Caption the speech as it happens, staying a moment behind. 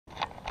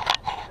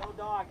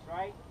dogs,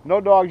 right?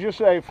 No dogs, you're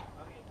safe.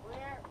 Okay,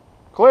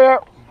 Clear. clear.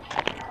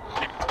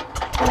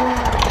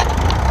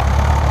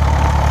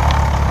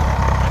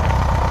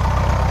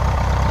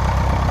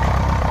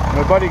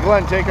 My buddy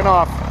Glen taking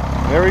off.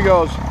 There he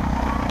goes.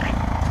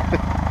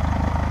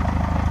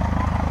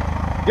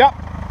 Yep,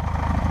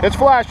 it's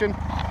flashing.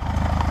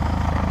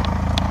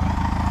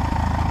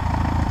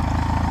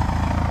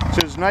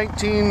 It's his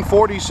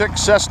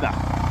 1946 Cessna.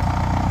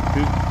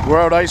 We're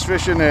out ice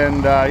fishing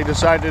and he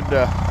decided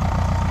to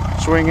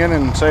swing in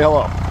and say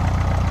hello.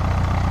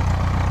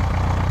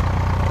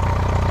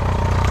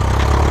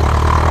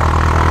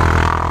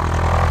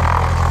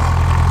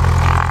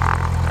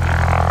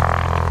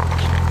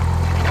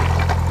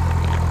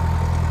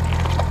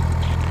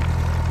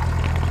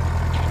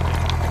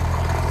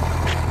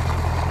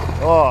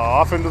 Oh,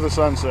 off into the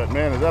sunset.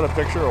 Man, is that a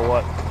picture or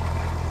what?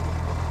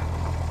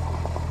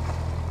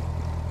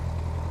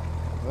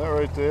 That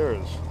right there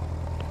is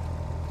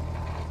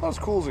about as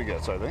cool as it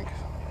gets, I think.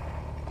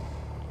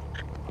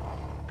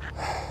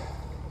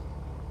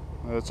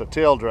 It's a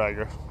tail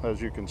dragger,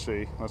 as you can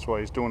see. That's why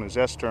he's doing his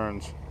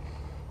S-turns,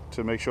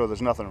 to make sure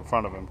there's nothing in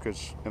front of him,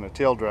 because in a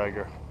tail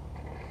dragger,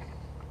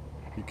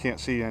 you can't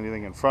see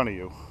anything in front of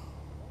you,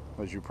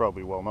 as you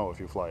probably well know if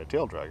you fly a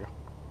tail dragger.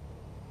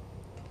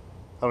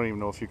 I don't even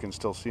know if you can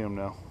still see him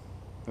now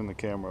in the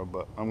camera,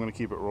 but I'm going to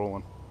keep it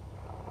rolling.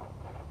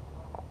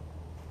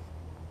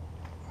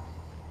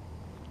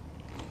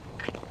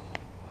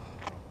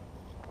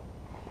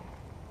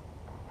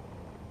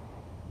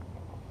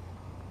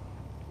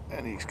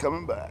 And he's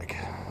coming back.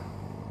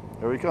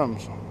 There he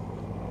comes.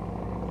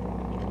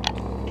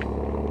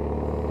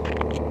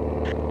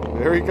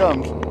 There he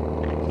comes.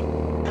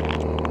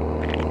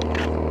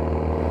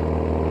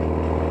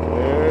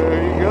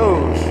 There he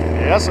goes.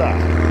 Yes,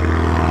 sir.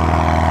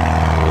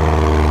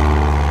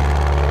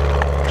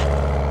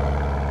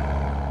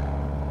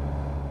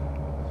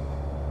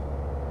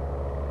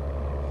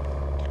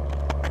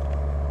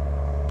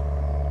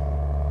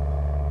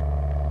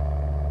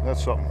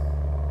 That's something.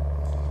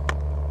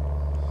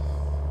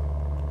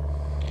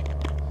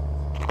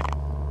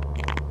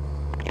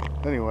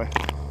 Anyway,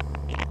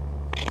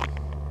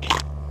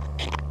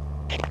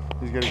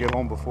 he's got to get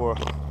home before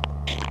it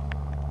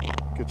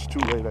gets too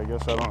late, I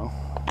guess. I don't know.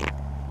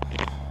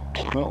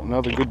 Well,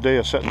 another good day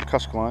of setting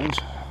cusk lines,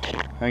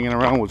 hanging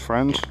around with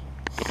friends.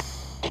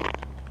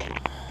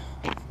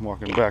 I'm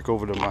walking back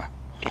over to my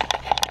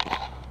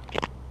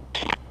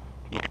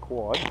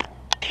quad.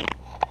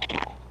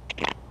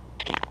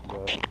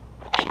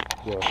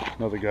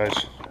 Another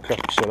guy's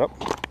cusk set up.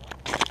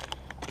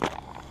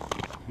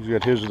 He's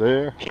got his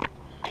there.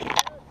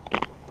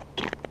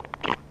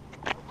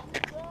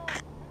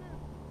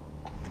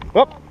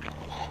 Oh,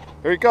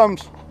 there he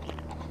comes.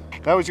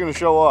 Now he's going to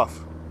show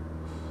off.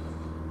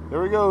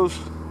 There he goes.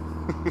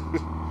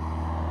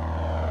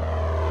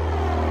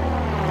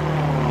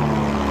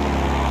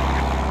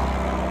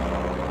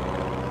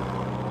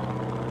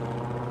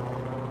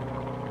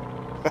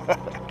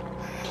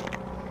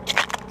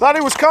 Thought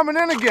he was coming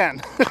in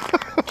again.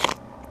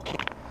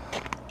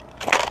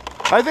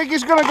 I think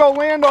he's going to go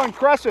land on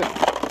Crescent.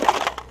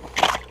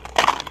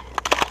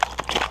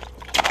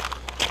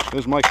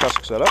 There's my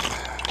cusk set up.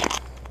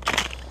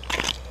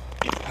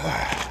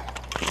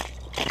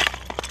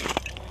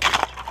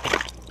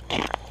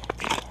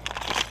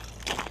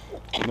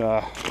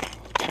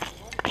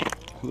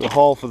 The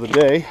haul for the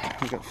day.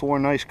 We got 4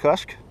 nice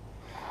cusk.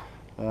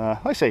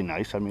 I say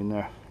nice, I mean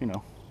they're, you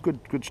know,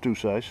 good stew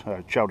size,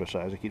 chowder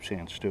size. I keep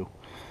saying stew.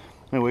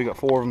 Anyway, we got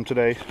 4 of them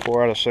today.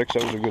 4 out of 6.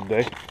 That was a good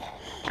day.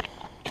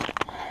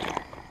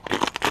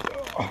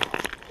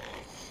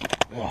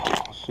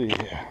 Let's see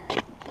here.